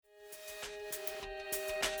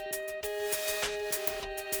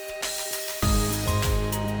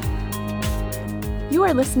You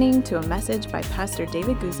are listening to a message by Pastor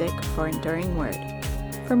David Guzik for Enduring Word.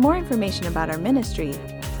 For more information about our ministry,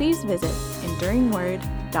 please visit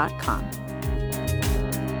enduringword.com.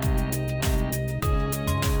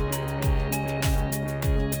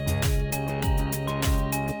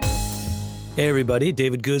 Hey everybody,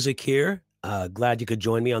 David Guzik here. Glad you could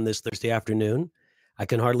join me on this Thursday afternoon. I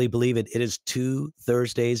can hardly believe it. It is 2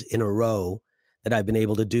 Thursdays in a row that I've been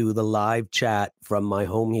able to do the live chat from my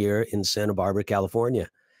home here in Santa Barbara, California.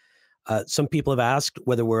 Some people have asked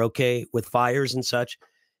whether we're okay with fires and such.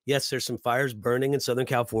 Yes, there's some fires burning in Southern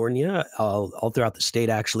California, all throughout the state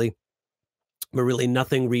actually, but really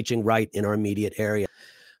nothing reaching right in our immediate area.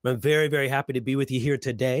 I'm very, very happy to be with you here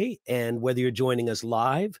today, and whether you're joining us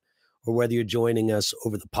live or whether you're joining us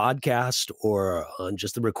over the podcast or on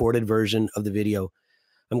just the recorded version of the video,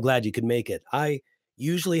 I'm glad you could make it. I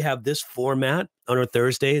usually have this format on our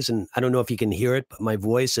Thursdays, and I don't know if you can hear it, but my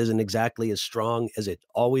voice isn't exactly as strong as it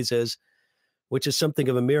always is, which is something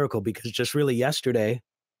of a miracle because just really yesterday,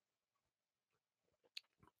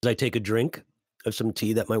 as I take a drink of some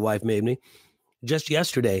tea that my wife made me, just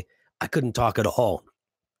yesterday, I couldn't talk at all.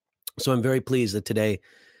 So I'm very pleased that today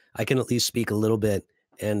I can at least speak a little bit,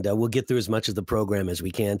 and we'll get through as much of the program as we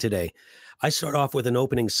can today. I start off with an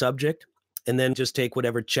opening subject and then just take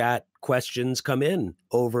whatever chat questions come in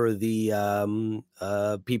over the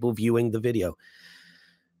people viewing the video.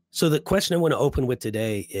 So the question I want to open with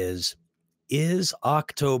today is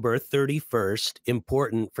October 31st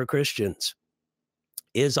important for Christians?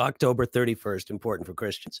 Is October 31st important for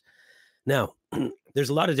Christians? Now, there's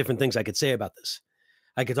a lot of different things I could say about this.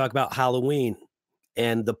 I could talk about Halloween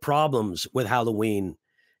and the problems with Halloween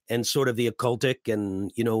and sort of the occultic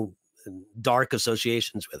and, dark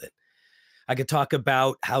associations with it. I could talk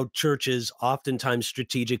about how churches oftentimes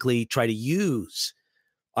strategically try to use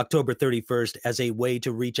October 31st as a way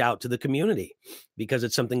to reach out to the community because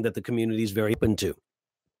it's something that the community is very open to.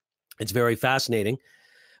 It's very fascinating.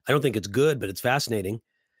 I don't think it's good, but it's fascinating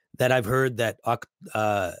that I've heard that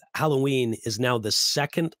Halloween is now the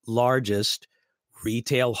second largest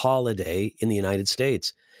retail holiday in the United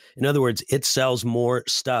States. In other words, it sells more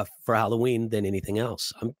stuff for Halloween than anything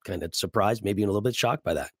else. I'm kind of surprised, maybe a little bit shocked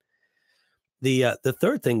by that. The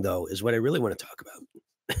third thing, though, is what I really want to talk about,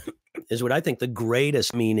 is what I think the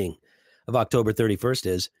greatest meaning of October 31st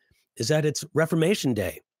is that it's Reformation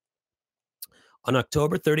Day. On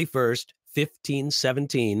October 31st,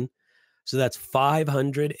 1517, so that's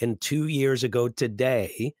 502 years ago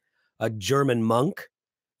today, a German monk,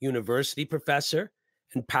 university professor,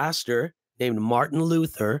 and pastor named Martin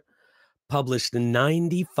Luther published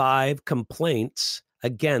 95 complaints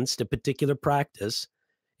against a particular practice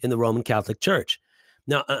in the Roman Catholic Church.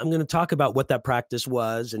 Now, I'm going to talk about what that practice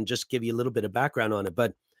was and just give you a little bit of background on it,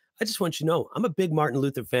 but I just want you to know, I'm a big Martin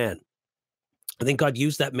Luther fan. I think God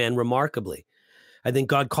used that man remarkably. I think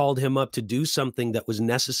God called him up to do something that was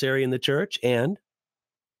necessary in the church, and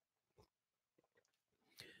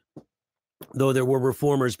though there were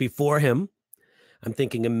reformers before him, I'm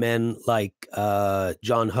thinking of men like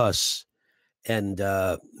John Huss and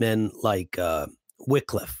men like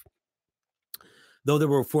Wycliffe. Though there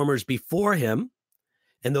were reformers before him,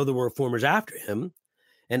 and though there were reformers after him,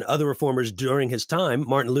 and other reformers during his time,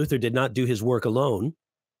 Martin Luther did not do his work alone.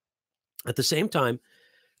 At the same time,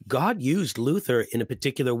 God used Luther in a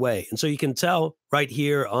particular way. And so you can tell right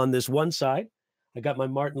here on this one side, I got my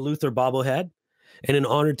Martin Luther bobblehead. And in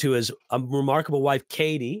honor to his remarkable wife,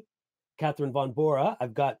 Catherine von Bora,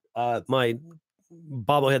 I've got my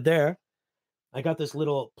bobblehead there. I got this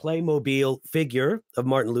little Playmobil figure of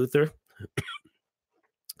Martin Luther.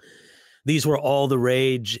 These were all the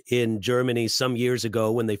rage in Germany some years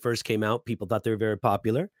ago when they first came out. People thought they were very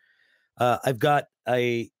popular. I've got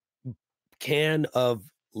a can of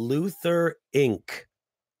Luther Ink.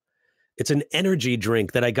 It's an energy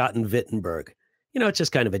drink that I got in Wittenberg. It's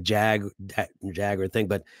just kind of a Jagger thing,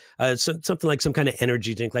 but something like some kind of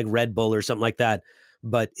energy drink, like Red Bull or something like that.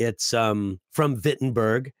 But it's from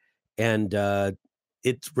Wittenberg, and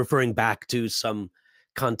it's referring back to some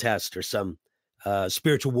contest or some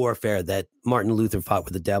spiritual warfare that Martin Luther fought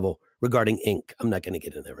with the devil regarding ink. I'm not going to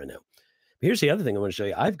get into that right now. But here's the other thing I want to show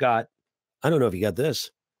you. I don't know if you got this,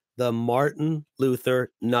 the Martin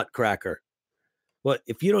Luther Nutcracker. Well,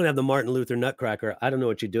 if you don't have the Martin Luther Nutcracker, I don't know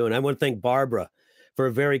what you're doing. I want to thank Barbara for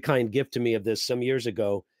a very kind gift to me of this some years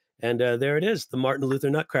ago. And there it is, the Martin Luther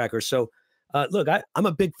Nutcracker. So look, I'm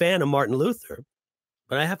a big fan of Martin Luther,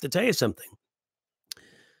 but I have to tell you something.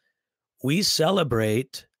 We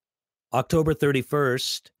celebrate October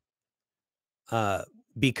 31st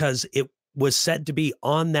because it was said to be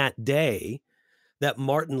on that day that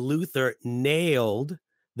Martin Luther nailed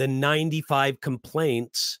the 95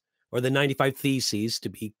 complaints, or the 95 theses, to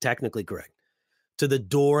be technically correct, to the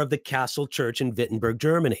door of the Castle Church in Wittenberg,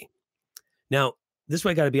 Germany. Now, this is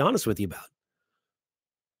what I got to be honest with you about.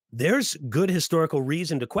 There's good historical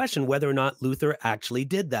reason to question whether or not Luther actually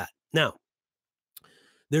did that. Now,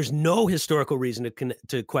 there's no historical reason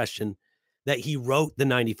to question that he wrote the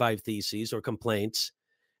 95 theses or complaints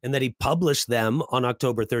and that he published them on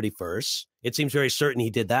October 31st. It seems very certain he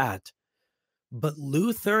did that. But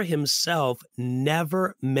Luther himself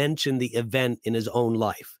never mentioned the event in his own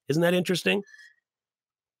life. Isn't that interesting?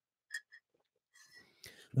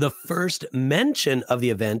 The first mention of the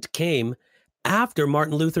event came after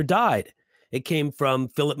Martin Luther died. It came from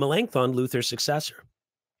Philip Melanchthon, Luther's successor.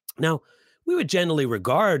 Now, we would generally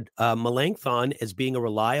regard Melanchthon as being a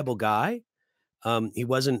reliable guy. He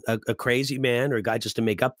wasn't a crazy man or a guy just to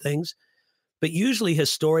make up things. But usually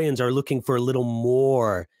historians are looking for a little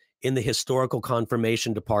more in the historical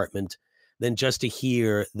confirmation department than just to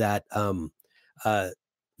hear that from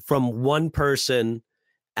one person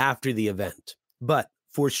after the event. But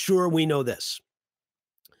for sure, we know this,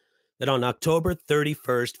 that on October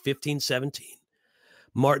 31st, 1517,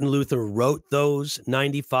 Martin Luther wrote those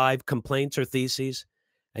 95 complaints or theses,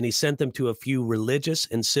 and he sent them to a few religious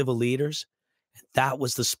and civil leaders. And that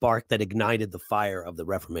was the spark that ignited the fire of the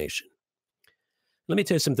Reformation. Let me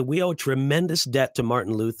tell you something. We owe a tremendous debt to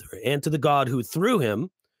Martin Luther and to the God who, through him,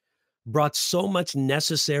 brought so much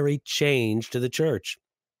necessary change to the church.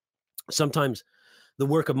 Sometimes the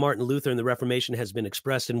work of Martin Luther in the Reformation has been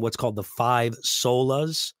expressed in what's called the 5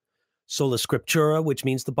 solas. Sola Scriptura, which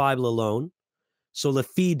means the Bible alone. Sola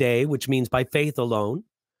Fide, which means by faith alone.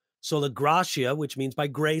 Sola Gratia, which means by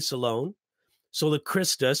grace alone. Sola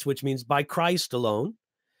Christus, which means by Christ alone.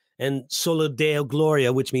 And Sola Deo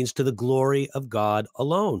Gloria, which means to the glory of God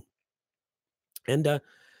alone. And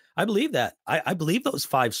I believe that. I believe those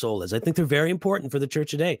 5 solas. I think they're very important for the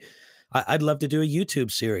church today. I'd love to do a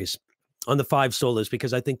YouTube series on the 5 solas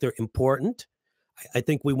because I think they're important. I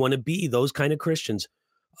think we want to be those kind of Christians.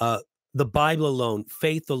 The Bible alone,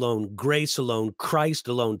 faith alone, grace alone, Christ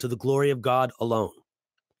alone, to the glory of God alone.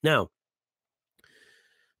 Now,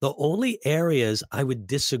 the only areas I would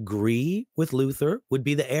disagree with Luther would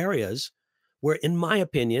be the areas where, in my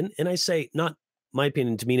opinion, and I say not my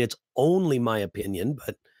opinion to mean it's only my opinion,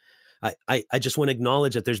 but I just want to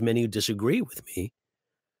acknowledge that there's many who disagree with me.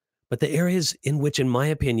 But the areas in which, in my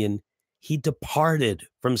opinion, he departed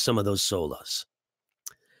from some of those solas.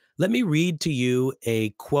 Let me read to you a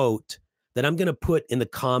quote that I'm going to put in the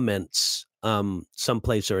comments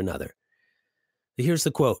someplace or another. Here's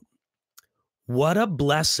the quote. What a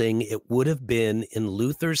blessing it would have been in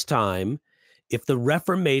Luther's time if the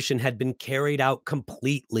Reformation had been carried out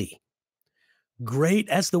completely. Great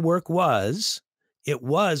as the work was, it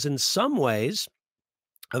was in some ways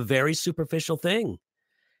a very superficial thing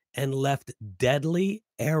and left deadly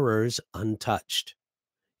errors untouched.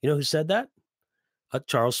 You know who said that?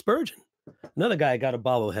 Charles Spurgeon, another guy I got a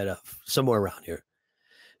bobblehead of somewhere around here.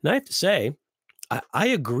 And I have to say, I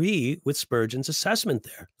agree with Spurgeon's assessment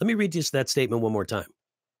there. Let me read you that statement one more time.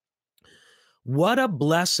 What a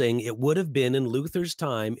blessing it would have been in Luther's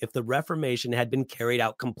time if the Reformation had been carried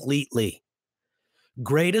out completely.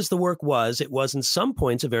 Great as the work was, it was in some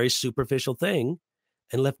points a very superficial thing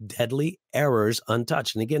and left deadly errors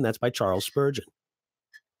untouched. And again, that's by Charles Spurgeon.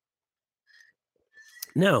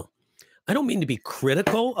 Now, I don't mean to be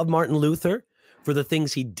critical of Martin Luther for the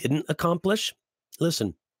things he didn't accomplish.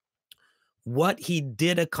 Listen, what he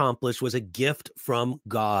did accomplish was a gift from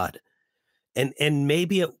God. And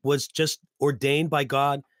maybe it was just ordained by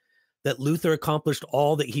God that Luther accomplished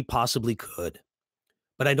all that he possibly could.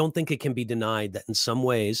 But I don't think it can be denied that in some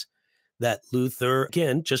ways that Luther,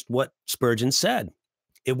 again, just what Spurgeon said,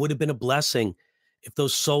 it would have been a blessing if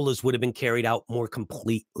those solas would have been carried out more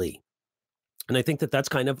completely. And I think that that's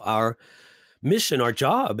kind of our mission, our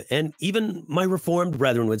job. And even my Reformed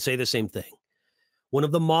brethren would say the same thing. One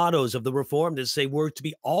of the mottos of the Reformed is say we're to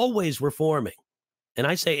be always reforming. And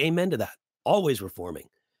I say amen to that. Always reforming,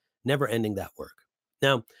 never ending that work.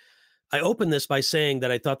 Now, I opened this by saying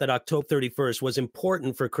that I thought that October 31st was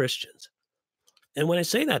important for Christians. And when I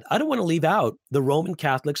say that, I don't want to leave out the Roman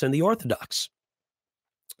Catholics and the Orthodox.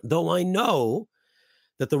 Though I know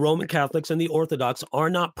that the Roman Catholics and the Orthodox are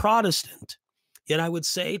not Protestant, yet I would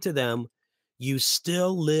say to them, you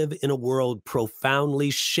still live in a world profoundly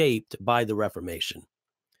shaped by the Reformation.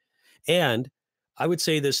 And I would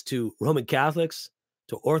say this to Roman Catholics,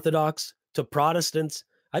 to Orthodox, to Protestants.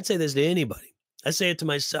 I'd say this to anybody. I say it to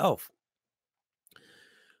myself.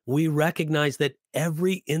 We recognize that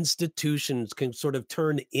every institution can sort of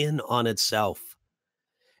turn in on itself.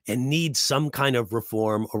 and need some kind of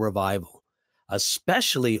reform or revival,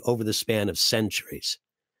 especially over the span of centuries.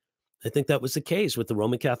 I think that was the case with the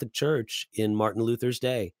Roman Catholic Church in Martin Luther's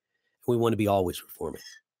day. We want to be always reforming.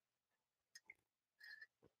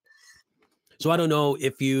 So I don't know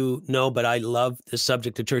if you know, but I love this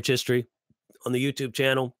subject of church history on the YouTube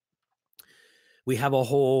channel. We have a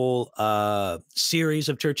whole series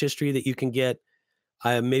of church history that you can get.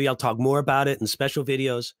 Maybe I'll talk more about it in special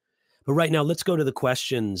videos. But right now, let's go to the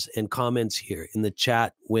questions and comments here in the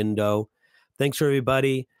chat window. Thanks for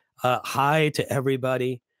everybody. Hi to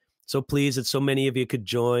everybody. So pleased that so many of you could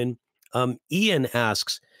join. Ian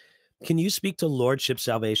asks, can you speak to lordship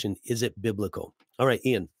salvation? Is it biblical? All right,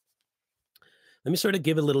 Ian. Let me sort of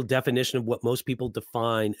give a little definition of what most people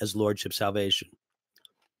define as lordship salvation.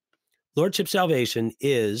 Lordship salvation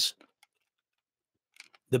is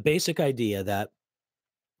the basic idea that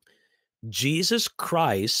Jesus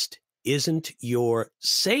Christ isn't your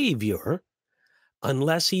savior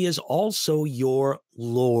unless he is also your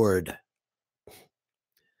Lord.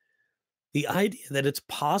 The idea that it's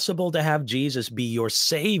possible to have Jesus be your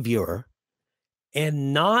savior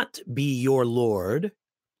and not be your Lord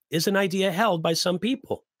is an idea held by some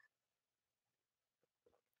people.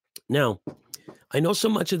 Now, I know so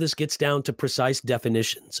much of this gets down to precise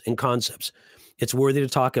definitions and concepts. It's worthy to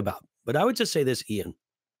talk about. But I would just say this, Ian.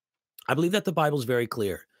 I believe that the Bible is very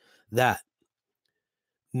clear that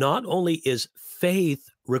not only is faith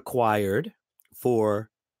required for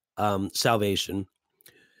salvation,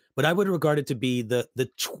 but I would regard it to be the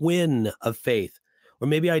twin of faith, or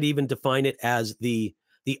maybe I'd even define it as the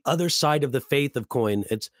other side of the faith of coin.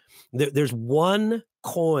 There's one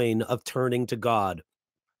coin of turning to God.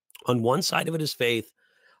 On one side of it is faith.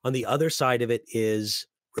 On the other side of it is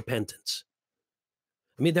repentance.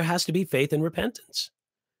 I mean, there has to be faith and repentance.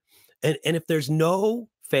 And if there's no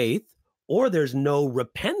faith or there's no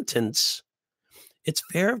repentance, it's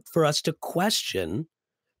fair for us to question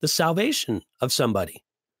the salvation of somebody.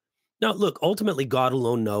 Now, look, ultimately, God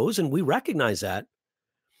alone knows, and we recognize that.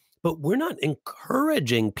 But we're not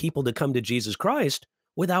encouraging people to come to Jesus Christ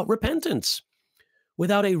without repentance,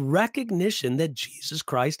 without a recognition that Jesus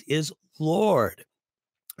Christ is Lord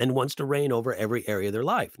and wants to reign over every area of their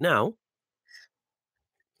life. Now,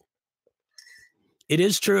 it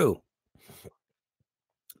is true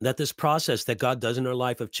that this process that God does in our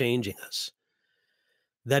life of changing us,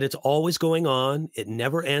 that it's always going on. It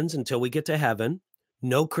never ends until we get to heaven.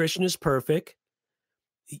 No Christian is perfect.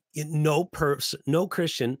 No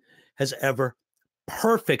Christian has ever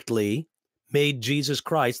perfectly made Jesus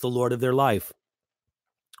Christ the Lord of their life.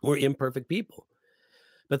 We're imperfect people.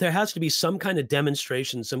 But there has to be some kind of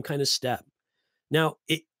demonstration, some kind of step. Now,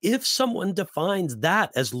 if someone defines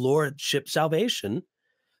that as lordship salvation,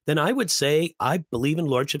 then I would say I believe in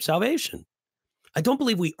lordship salvation. I don't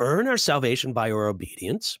believe we earn our salvation by our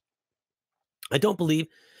obedience. I don't believe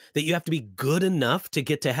that you have to be good enough to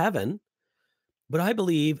get to heaven. But I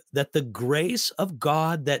believe that the grace of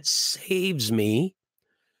God that saves me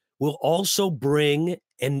will also bring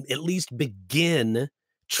and at least begin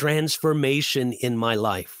transformation in my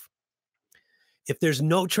life. If there's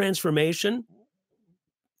no transformation,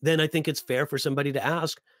 then I think it's fair for somebody to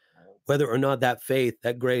ask whether or not that faith,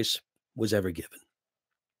 that grace was ever given.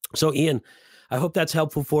 So, Ian, I hope that's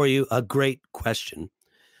helpful for you. A great question.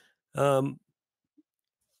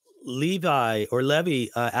 Levi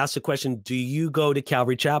asked a question, do you go to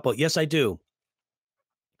Calvary Chapel? Yes, I do.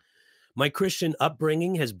 My Christian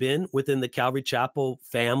upbringing has been within the Calvary Chapel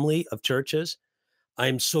family of churches.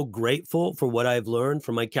 I'm so grateful for what I've learned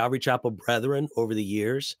from my Calvary Chapel brethren over the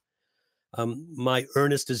years. My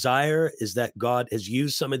earnest desire is that God has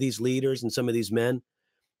used some of these leaders and some of these men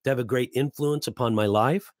to have a great influence upon my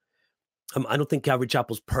life. I don't think Calvary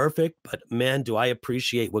Chapel's perfect, but man, do I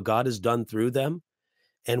appreciate what God has done through them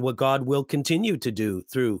and what God will continue to do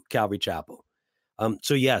through Calvary Chapel.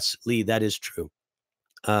 So yes, Lee, that is true.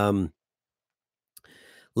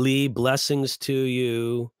 Lee, blessings to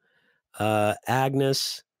you.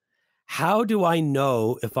 Agnes, how do I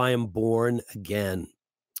know if I am born again?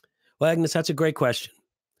 Well, Agnes, that's a great question.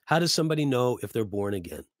 How does somebody know if they're born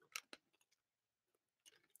again?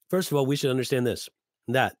 First of all, we should understand this,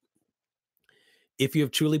 that if you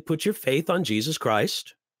have truly put your faith on Jesus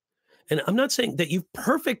Christ, and I'm not saying that you've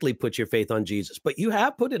perfectly put your faith on Jesus, but you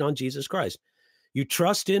have put it on Jesus Christ. You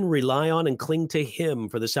trust in, rely on, and cling to him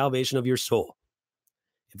for the salvation of your soul.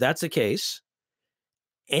 If that's the case,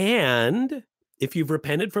 and if you've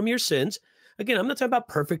repented from your sins, again, I'm not talking about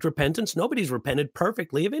perfect repentance. Nobody's repented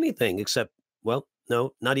perfectly of anything except, well,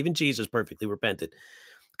 no, not even Jesus perfectly repented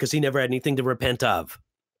because he never had anything to repent of.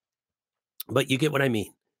 But you get what I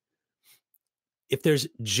mean. If there's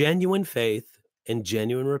genuine faith and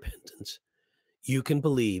genuine repentance, you can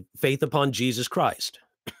believe faith upon Jesus Christ,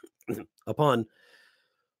 upon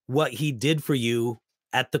what he did for you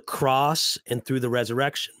at the cross and through the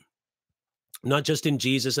resurrection, not just in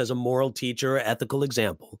Jesus as a moral teacher or ethical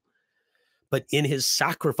example, but in his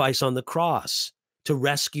sacrifice on the cross to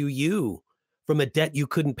rescue you from a debt you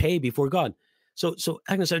couldn't pay before God. So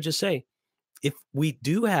Agnes, I would just say, if we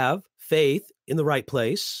do have faith in the right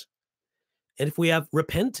place, and if we have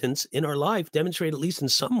repentance in our life, demonstrated at least in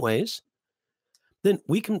some ways, then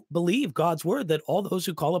we can believe God's word that all those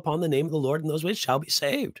who call upon the name of the Lord in those ways shall be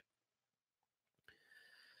saved.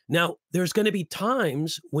 Now, there's going to be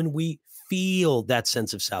times when we feel that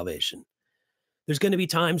sense of salvation. There's going to be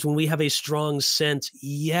times when we have a strong sense,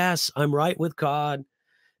 yes, I'm right with God,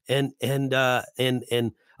 and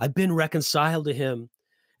I've been reconciled to him,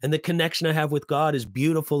 and the connection I have with God is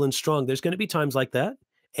beautiful and strong. There's going to be times like that,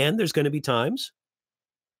 and there's going to be times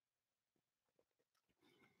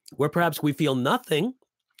where perhaps we feel nothing,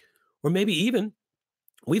 or maybe even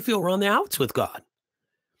we feel we're on the outs with God.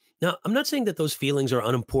 Now, I'm not saying that those feelings are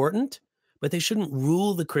unimportant, but they shouldn't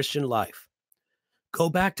rule the Christian life. Go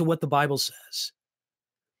back to what the Bible says.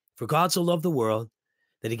 For God so loved the world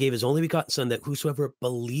that he gave his only begotten Son, that whosoever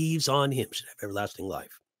believes on him should have everlasting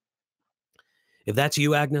life. If that's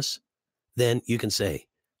you, Agnes, then you can say,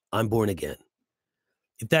 I'm born again.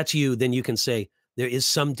 If that's you, then you can say, there is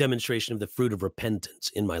some demonstration of the fruit of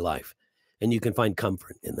repentance in my life, and you can find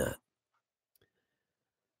comfort in that.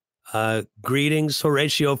 Greetings,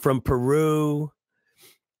 Horatio from Peru.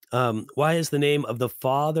 Why is the name of the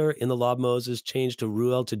father in the law of Moses changed to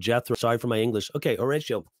Ruel to Jethro? Sorry for my English. Okay,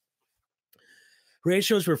 Horatio.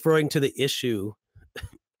 Horatio is referring to the issue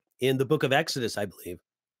in the book of Exodus, I believe,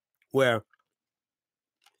 where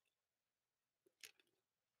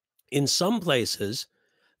in some places,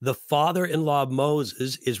 the father-in-law of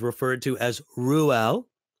Moses is referred to as Ruel,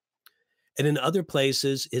 and in other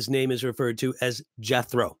places, his name is referred to as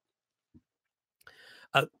Jethro.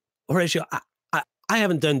 Horatio, I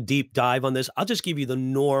haven't done deep dive on this. I'll just give you the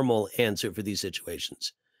normal answer for these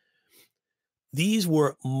situations. These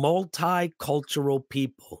were multicultural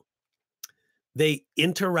people. They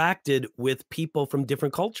interacted with people from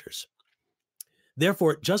different cultures.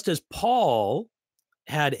 Therefore, just as Paul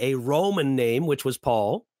had a Roman name, which was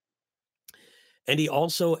Paul, and he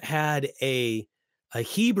also had a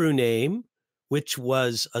Hebrew name, which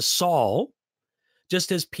was a Saul,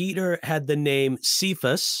 just as Peter had the name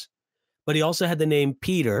Cephas, but he also had the name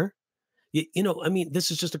Peter.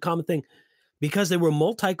 This is just a common thing. Because they were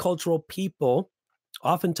multicultural people,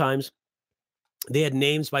 oftentimes they had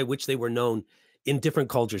names by which they were known in different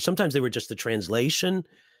cultures. Sometimes they were just a translation.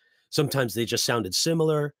 Sometimes they just sounded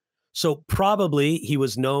similar. So probably he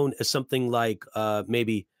was known as something like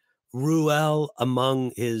maybe Ruel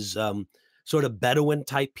among his sort of Bedouin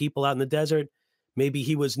type people out in the desert. Maybe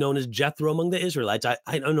he was known as Jethro among the Israelites.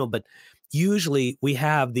 I don't know, but usually we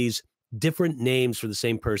have these different names for the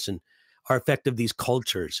same person are effect of these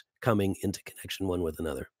cultures coming into connection one with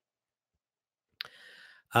another.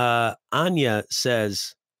 Anya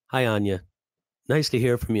says, hi, Anya. Nice to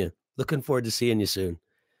hear from you. Looking forward to seeing you soon.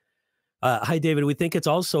 Hi, David. We think it's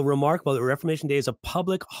also remarkable that Reformation Day is a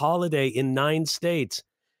public holiday in 9 states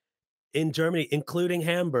in Germany, including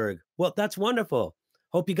Hamburg. Well, that's wonderful.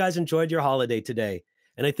 Hope you guys enjoyed your holiday today.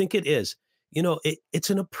 And I think it is. It's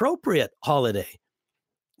an appropriate holiday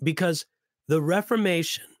because the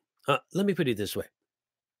Reformation, let me put it this way.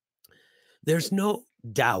 There's no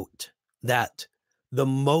doubt that the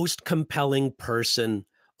most compelling person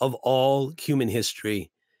of all human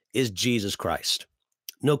history is Jesus Christ.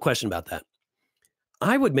 No question about that.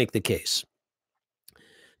 I would make the case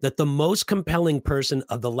that the most compelling person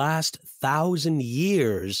of the last 1,000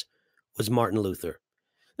 years was Martin Luther.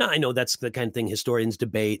 Now, I know that's the kind of thing historians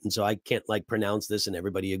debate, and so I can't pronounce this and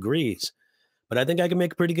everybody agrees, but I think I can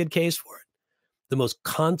make a pretty good case for it. The most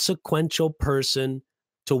consequential person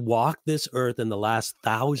to walk this earth in the last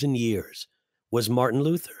 1,000 years was Martin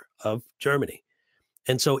Luther of Germany.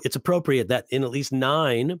 And so it's appropriate that in at least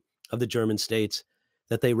 9 of the German states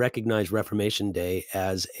that they recognize Reformation Day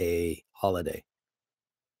as a holiday.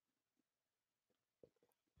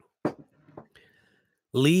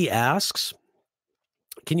 Lee asks,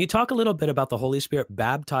 can you talk a little bit about the Holy Spirit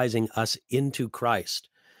baptizing us into Christ?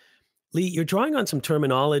 Lee, you're drawing on some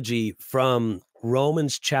terminology from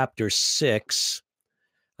Romans chapter 6.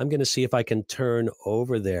 I'm going to see if I can turn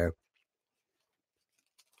over there.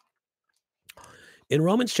 In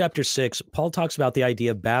Romans chapter 6, Paul talks about the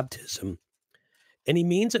idea of baptism, and he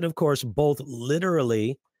means it, of course, both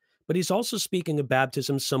literally, but he's also speaking of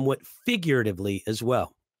baptism somewhat figuratively as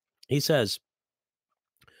well. He says,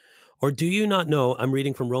 Or do you not know, I'm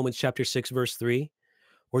reading from Romans chapter 6, verse 3,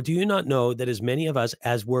 or do you not know that as many of us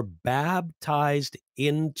as were baptized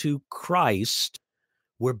into Christ,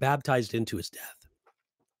 were baptized into his death?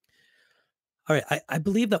 All right, I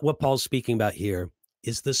believe that what Paul's speaking about here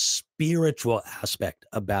is the spiritual aspect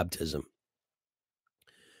of baptism.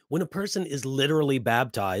 When a person is literally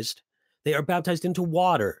baptized, they are baptized into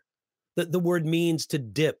water. The word means to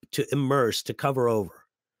dip, to immerse, to cover over.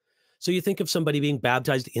 So you think of somebody being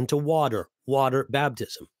baptized into water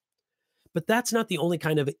baptism. But that's not the only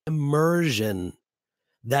kind of immersion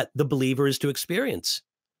that the believer is to experience.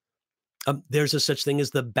 There's a such thing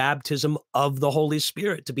as the baptism of the Holy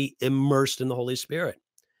Spirit, to be immersed in the Holy Spirit.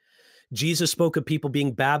 Jesus spoke of people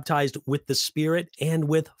being baptized with the Spirit and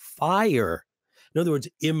with fire. In other words,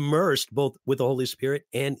 immersed both with the Holy Spirit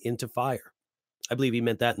and into fire. I believe he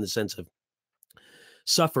meant that in the sense of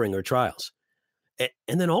suffering or trials.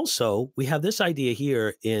 And then also, we have this idea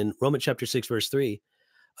here in Romans chapter 6, verse 3,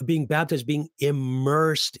 of being baptized, being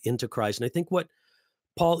immersed into Christ. And I think what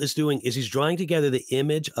Paul is doing is he's drawing together the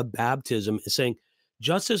image of baptism and saying,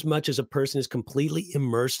 just as much as a person is completely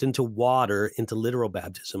immersed into water, into literal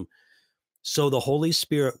baptism, so the Holy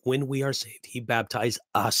Spirit, when we are saved, he baptized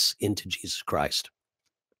us into Jesus Christ.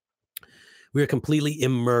 We are completely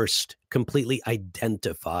immersed, completely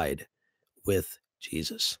identified with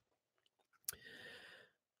Jesus.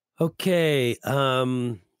 Okay.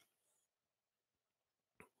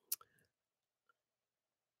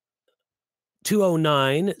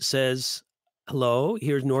 209 says, hello,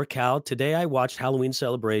 here's NorCal. Today I watched Halloween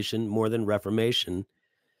celebration more than Reformation.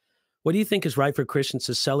 What do you think is right for Christians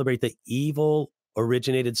to celebrate the evil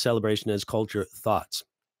originated celebration as culture? Thoughts?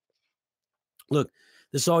 Look,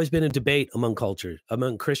 this has always been a debate among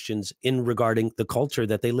Christians in regarding the culture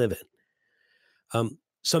that they live in.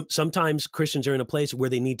 Sometimes Christians are in a place where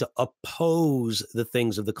they need to oppose the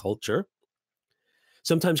things of the culture.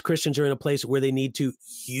 Sometimes Christians are in a place where they need to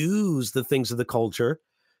use the things of the culture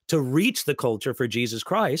to reach the culture for Jesus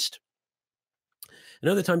Christ. And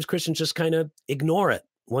other times Christians just kind of ignore it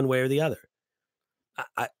one way or the other.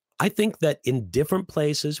 I think that in different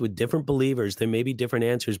places with different believers, there may be different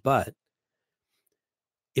answers, but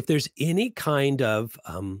if there's any kind of,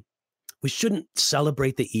 we shouldn't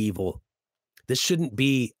celebrate the evil. This shouldn't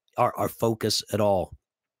be our focus at all.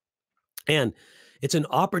 And it's an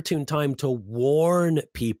opportune time to warn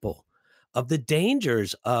people of the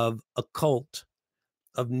dangers of occult,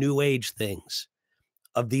 of new age things,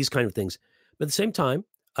 of these kind of things. But at the same time,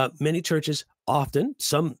 many churches often,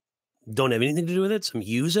 some don't have anything to do with it, some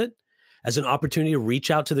use it as an opportunity to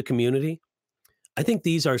reach out to the community. I think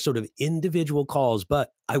these are sort of individual calls,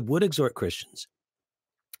 but I would exhort Christians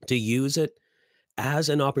to use it as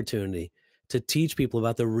an opportunity to teach people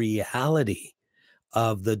about the reality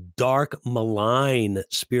of the dark, malign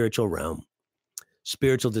spiritual realm,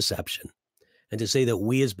 spiritual deception, and to say that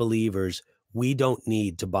we as believers, we don't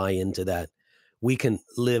need to buy into that. We can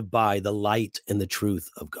live by the light and the truth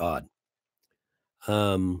of God.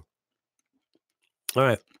 All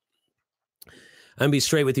right. I'm going to be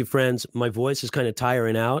straight with you, friends. My voice is kind of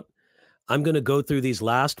tiring out. I'm going to go through these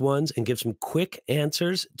last ones and give some quick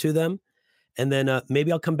answers to them. And then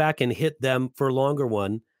maybe I'll come back and hit them for a longer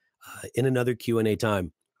one in another Q&A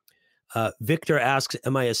time. Victor asks,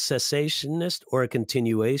 am I a cessationist or a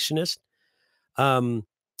continuationist?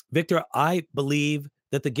 Victor, I believe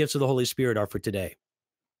that the gifts of the Holy Spirit are for today.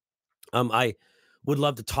 I would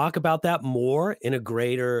love to talk about that more in a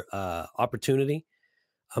greater opportunity.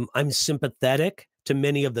 I'm sympathetic to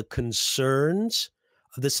many of the concerns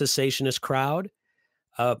of the cessationist crowd,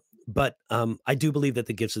 but I do believe that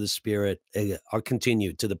the gifts of the Spirit are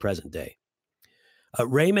continued to the present day.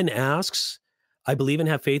 Raymond asks, I believe and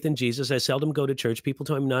have faith in Jesus. I seldom go to church. People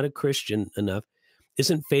tell me I'm not a Christian enough.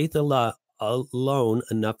 Isn't faith alone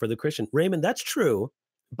enough for the Christian? Raymond, that's true,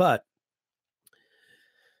 but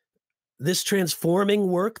this transforming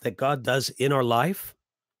work that God does in our life,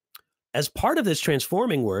 as part of this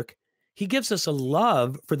transforming work, he gives us a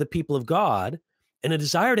love for the people of God and a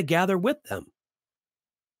desire to gather with them.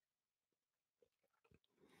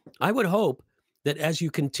 I would hope that as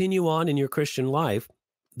you continue on in your Christian life,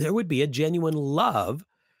 there would be a genuine love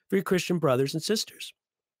for your Christian brothers and sisters.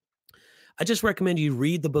 I just recommend you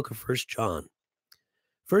read the book of 1 John.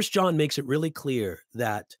 1 John makes it really clear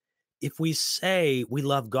that if we say we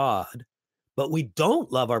love God, but we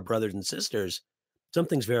don't love our brothers and sisters,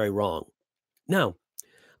 something's very wrong. Now,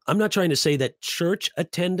 I'm not trying to say that church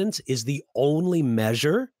attendance is the only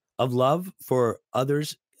measure of love for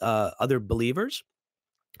others, other believers,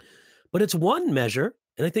 but it's one measure,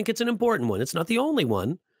 and I think it's an important one. It's not the only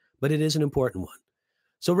one, but it is an important one.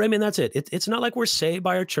 So Raymond, that's it. It's not like we're saved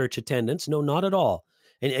by our church attendance. No, not at all.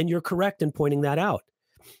 And you're correct in pointing that out.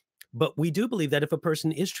 But we do believe that if a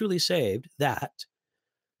person is truly saved, that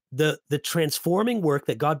the transforming work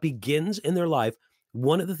that God begins in their life,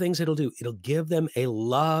 one of the things it'll do, it'll give them a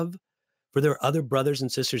love for their other brothers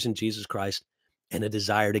and sisters in Jesus Christ and a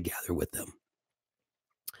desire to gather with them.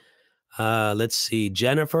 Let's see.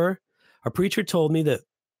 Jennifer, our preacher told me that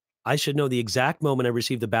I should know the exact moment I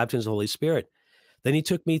received the baptism of the Holy Spirit. Then he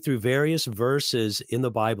took me through various verses in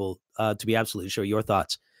the Bible to be absolutely sure. Your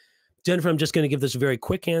thoughts? Jennifer, I'm just going to give this a very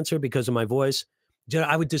quick answer because of my voice.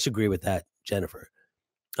 I would disagree with that, Jennifer.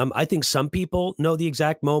 I think some people know the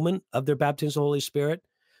exact moment of their baptism of the Holy Spirit.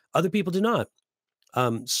 Other people do not.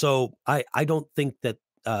 So I don't think that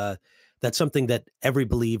that's something that every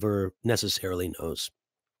believer necessarily knows.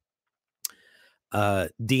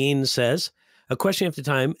 Dean says, a question after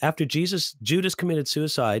time, after Judas committed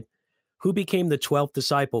suicide, who became the 12th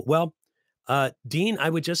disciple? Well, Dean, I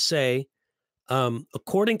would just say,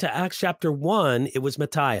 according to Acts chapter 1, it was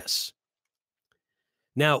Matthias.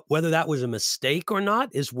 Now, whether that was a mistake or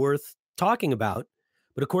not is worth talking about.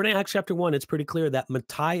 But according to Acts chapter 1, it's pretty clear that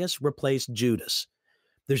Matthias replaced Judas.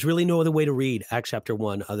 There's really no other way to read Acts chapter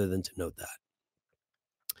 1 other than to note that.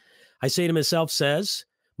 I say to myself says,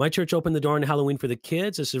 my church opened the door on Halloween for the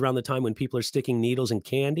kids. This is around the time when people are sticking needles in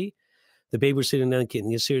candy. The baby was sitting down and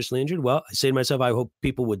getting seriously injured. Well, I say to myself, I hope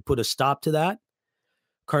people would put a stop to that.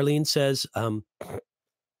 Carlene says,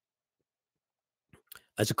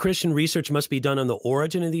 as a Christian, research must be done on the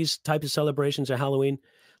origin of these types of celebrations of Halloween.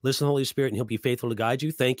 Listen to the Holy Spirit and he'll be faithful to guide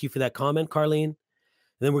you. Thank you for that comment, Carlene. And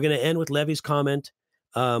then we're going to end with Levy's comment.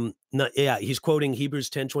 He's quoting Hebrews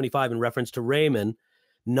 10:25 in reference to Raymond,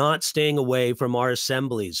 not staying away from our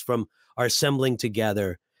assemblies, from our assembling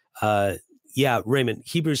together. Raymond,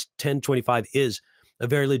 Hebrews 10:25 is a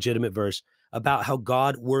very legitimate verse about how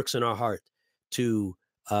God works in our heart to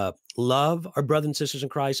love our brothers and sisters in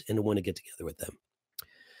Christ and to want to get together with them.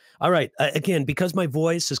 All right. Again, because my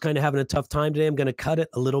voice is kind of having a tough time today, I'm going to cut it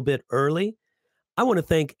a little bit early. I want to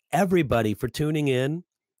thank everybody for tuning in.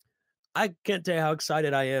 I can't tell you how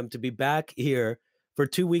excited I am to be back here for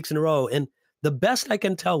 2 weeks in a row. And the best I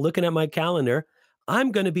can tell, looking at my calendar,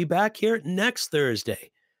 I'm going to be back here next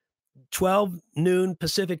Thursday, 12 noon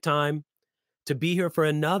Pacific time, to be here for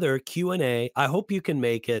another Q&A. I hope you can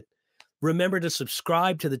make it. Remember to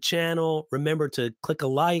subscribe to the channel. Remember to click a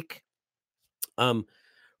like.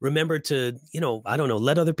 Remember to,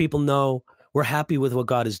 let other people know we're happy with what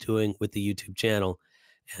God is doing with the YouTube channel.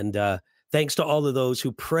 And thanks to all of those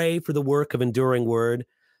who pray for the work of Enduring Word,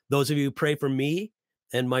 those of you who pray for me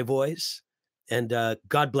and my voice. And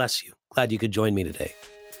God bless you. Glad you could join me today.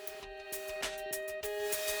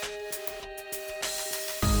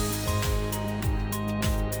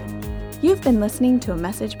 You've been listening to a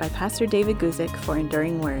message by Pastor David Guzik for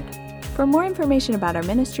Enduring Word. For more information about our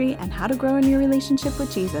ministry and how to grow in your relationship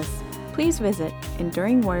with Jesus, please visit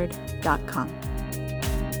enduringword.com.